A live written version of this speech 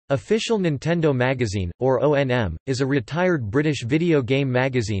Official Nintendo Magazine, or ONM, is a retired British video game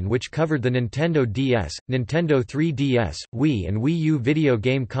magazine which covered the Nintendo DS, Nintendo 3DS, Wii and Wii U video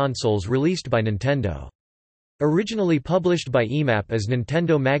game consoles released by Nintendo. Originally published by EMAP as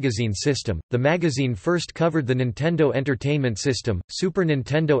Nintendo Magazine System, the magazine first covered the Nintendo Entertainment System, Super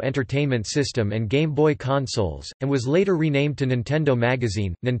Nintendo Entertainment System and Game Boy consoles, and was later renamed to Nintendo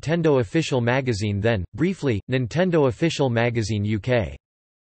Magazine, Nintendo Official Magazine then, briefly, Nintendo Official Magazine UK.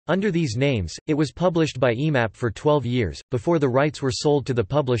 Under these names, it was published by EMAP for 12 years, before the rights were sold to the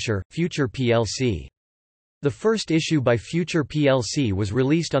publisher, Future plc. The first issue by Future plc was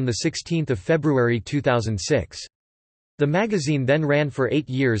released on 16 February 2006. The magazine then ran for 8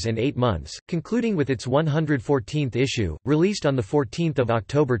 years and 8 months, concluding with its 114th issue, released on 14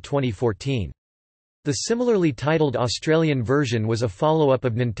 October 2014. The similarly titled Australian version was a follow-up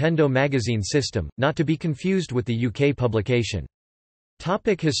of Nintendo Magazine System, not to be confused with the UK publication.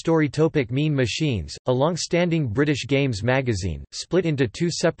 History. Mean Machines, a long-standing British games magazine, split into two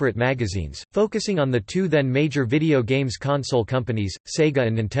separate magazines, focusing on the two then major video games console companies, Sega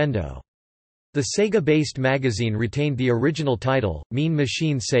and Nintendo. The Sega-based magazine retained the original title, Mean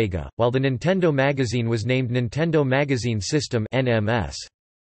Machine Sega, while the Nintendo magazine was named Nintendo Magazine System (NMS).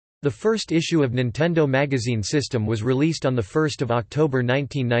 The first issue of Nintendo Magazine System was released on 1 October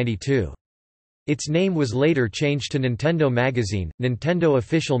 1992. Its name was later changed to Nintendo Magazine, Nintendo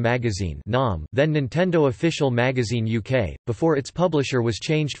Official Magazine then Nintendo Official Magazine UK, before its publisher was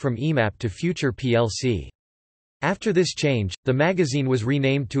changed from EMAP to Future plc. After this change, the magazine was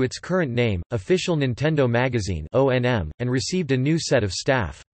renamed to its current name, Official Nintendo Magazine (ONM), and received a new set of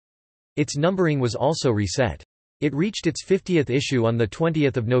staff. Its numbering was also reset. It reached its 50th issue on 20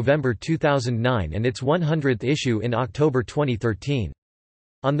 November 2009 and its 100th issue in October 2013.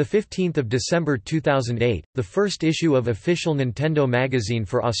 On 15 December 2008, the first issue of Official Nintendo Magazine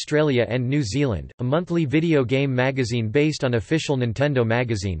for Australia and New Zealand, a monthly video game magazine based on Official Nintendo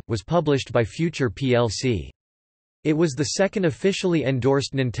Magazine, was published by Future plc. It was the second officially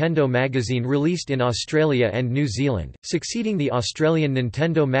endorsed Nintendo magazine released in Australia and New Zealand, succeeding the Australian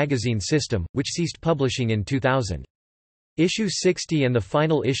Nintendo Magazine System, which ceased publishing in 2000. Issue 60 and the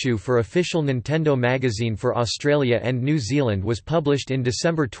final issue for Official Nintendo Magazine for Australia and New Zealand was published in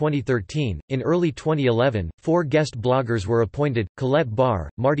December 2013. In early 2011, 4 guest bloggers were appointed: Colette Barr,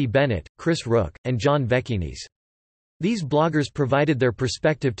 Marty Bennett, Chris Rook, and John Vecchinis. These bloggers provided their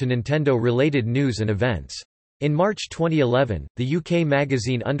perspective to Nintendo-related news and events. In March 2011, the UK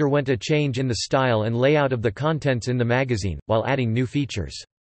magazine underwent a change in the style and layout of the contents in the magazine, while adding new features.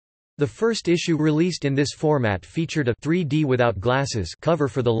 The first issue released in this format featured a 3D without glasses cover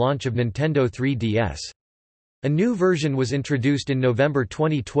for the launch of Nintendo 3DS. A new version was introduced in November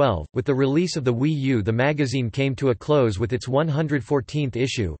 2012. With the release of the Wii U, the magazine came to a close with its 114th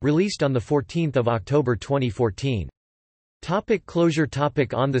issue, released on 14 October 2014. Closure.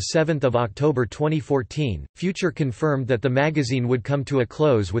 On 7 October 2014, Future confirmed that the magazine would come to a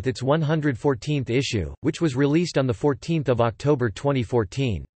close with its 114th issue, which was released on 14 October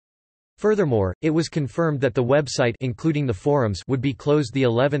 2014. Furthermore, it was confirmed that the website, including the forums, would be closed the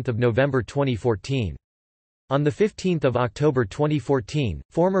 11th of November 2014. On 15 October 2014,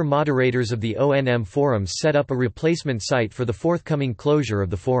 former moderators of the ONM forums set up a replacement site for the forthcoming closure of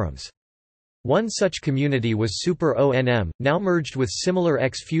the forums. One such community was Super ONM, now merged with similar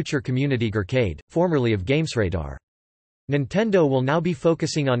ex-Future community Gercade, formerly of GamesRadar. Nintendo will now be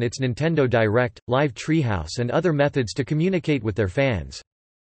focusing on its Nintendo Direct, Live Treehouse and other methods to communicate with their fans.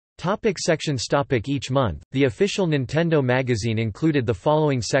 Sections. Each month, the official Nintendo magazine included the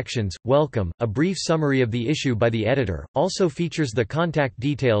following sections: Welcome, a brief summary of the issue by the editor, also features the contact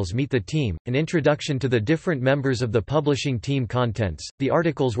details. Meet the team, an introduction to the different members of the publishing team. Contents. The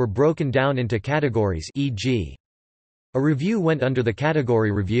articles were broken down into categories, e.g. a review went under the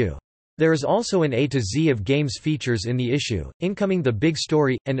category Review. There is also an A to Z of games features in the issue, incoming the big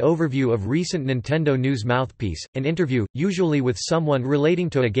story, an overview of recent Nintendo news mouthpiece, an interview, usually with someone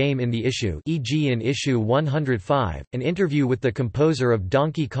relating to a game in the issue, e.g. in issue 105, an interview with the composer of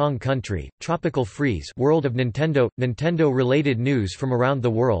Donkey Kong Country, Tropical Freeze, World of Nintendo, Nintendo-related news from around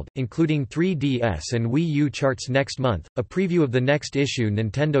the world, including 3DS and Wii U charts next month, a preview of the next issue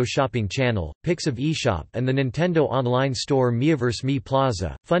Nintendo Shopping Channel, pics of eShop and the Nintendo Online Store Miiverse Mi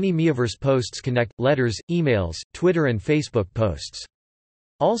Plaza, funny Miiverse posts connect, letters, emails, Twitter and Facebook posts.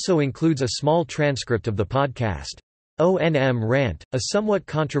 Also includes a small transcript of the podcast. ONM rant, a somewhat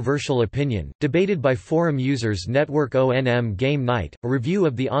controversial opinion, debated by forum users. Network ONM Game Night, a review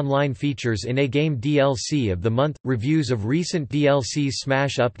of the online features in a game DLC of the month, reviews of recent DLC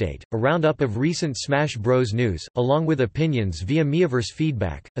Smash Update, a roundup of recent Smash Bros. News, along with opinions via Miiverse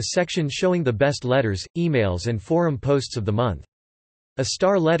feedback, a section showing the best letters, emails and forum posts of the month. A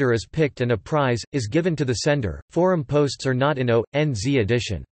star letter is picked and a prize is given to the sender. Forum posts are not in O.N.Z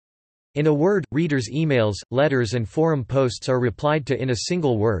edition. In a word, readers' emails, letters and forum posts are replied to in a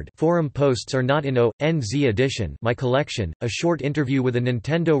single word. Forum posts are not in O.N.Z edition. My collection, a short interview with a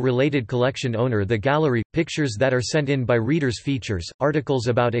Nintendo-related collection owner. The gallery, pictures that are sent in by readers. Features, articles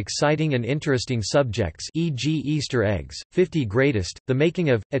about exciting and interesting subjects e.g. Easter eggs, 50 greatest, the making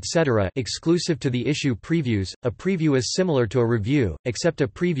of, etc. exclusive to the issue. Previews, a preview is similar to a review, except a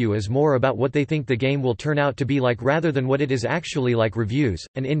preview is more about what they think the game will turn out to be like rather than what it is actually like. Reviews,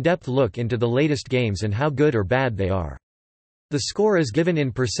 an in-depth look into the latest games and how good or bad they are. The score is given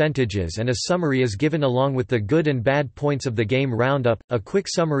in percentages and a summary is given along with the good and bad points of the game. Roundup, a quick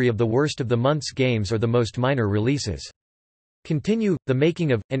summary of the worst of the month's games or the most minor releases. Continue, the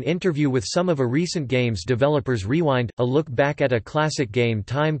making of, an interview with some of a recent game's developers. Rewind, a look back at a classic game.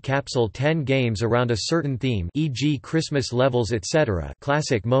 Time capsule, 10 games around a certain theme e.g. Christmas levels etc.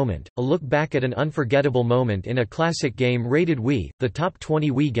 Classic moment, a look back at an unforgettable moment in a classic game. Rated Wii, the top 20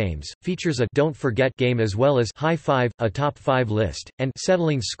 Wii games, features a Don't Forget game as well as High 5, a top 5 list, and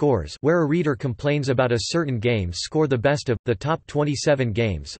Settling Scores, where a reader complains about a certain game. Score, the best of, the top 27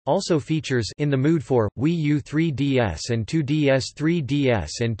 games, also features In the Mood for, Wii U 3DS and 2DS 3DS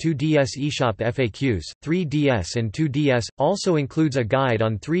and 2DS eShop FAQs, 3DS and 2DS, also includes a guide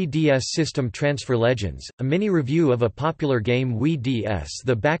on 3DS system transfer. Legends, a mini-review of a popular game Wii DS.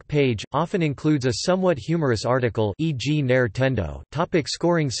 The back page, often includes a somewhat humorous article e.g. Nintendo. Topic: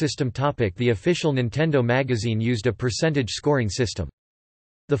 scoring system. Topic: the official Nintendo magazine used a percentage scoring system.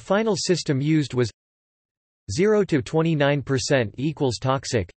 The final system used was 0 to 29% equals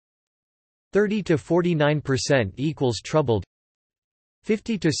toxic, 30 to 49% equals troubled,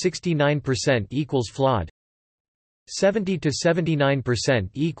 50 to 69% equals flawed, 70 to 79%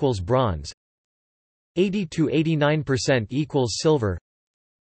 equals bronze, 80 to 89% equals silver,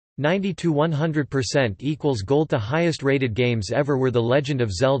 90 to 100% equals gold. The highest rated games ever were The Legend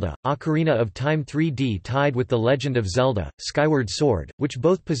of Zelda, Ocarina of Time 3D tied with The Legend of Zelda, Skyward Sword, which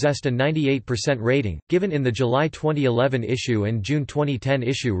both possessed a 98% rating, given in the July 2011 issue and June 2010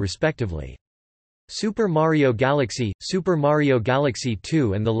 issue respectively. Super Mario Galaxy, Super Mario Galaxy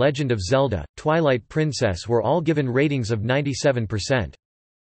 2 and The Legend of Zelda, Twilight Princess were all given ratings of 97%.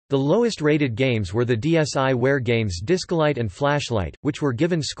 The lowest rated games were the DSiWare games Discolite and Flashlight, which were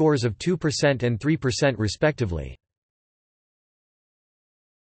given scores of 2% and 3% respectively.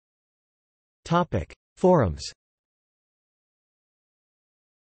 Forums.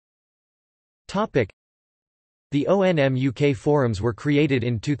 The ONM UK forums were created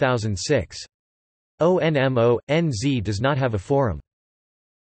in 2006. ONM.NZ does not have a forum.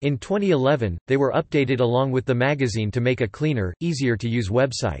 In 2011, they were updated along with the magazine to make a cleaner, easier to use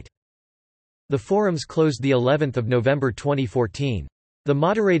website. The forums closed the 11th of November 2014. The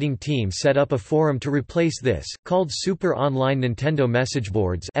moderating team set up a forum to replace this, called Super Online Nintendo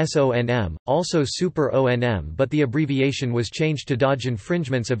Messageboards (SONM), also Super ONM, but the abbreviation was changed to dodge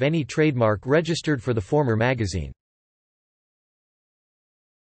infringements of any trademark registered for the former magazine.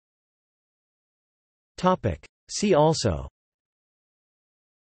 See also: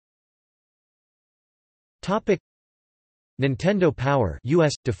 Nintendo Power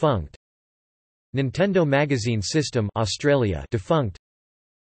US defunct, Nintendo Magazine System Australia defunct,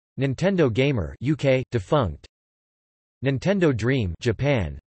 Nintendo Gamer UK defunct, Nintendo Dream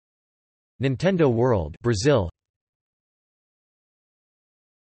Japan, Nintendo World Brazil.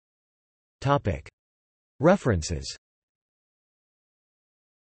 References.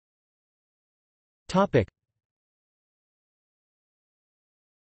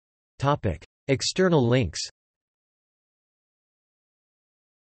 External links.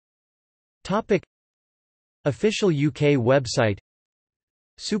 Official UK website.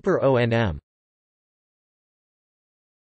 Super ONM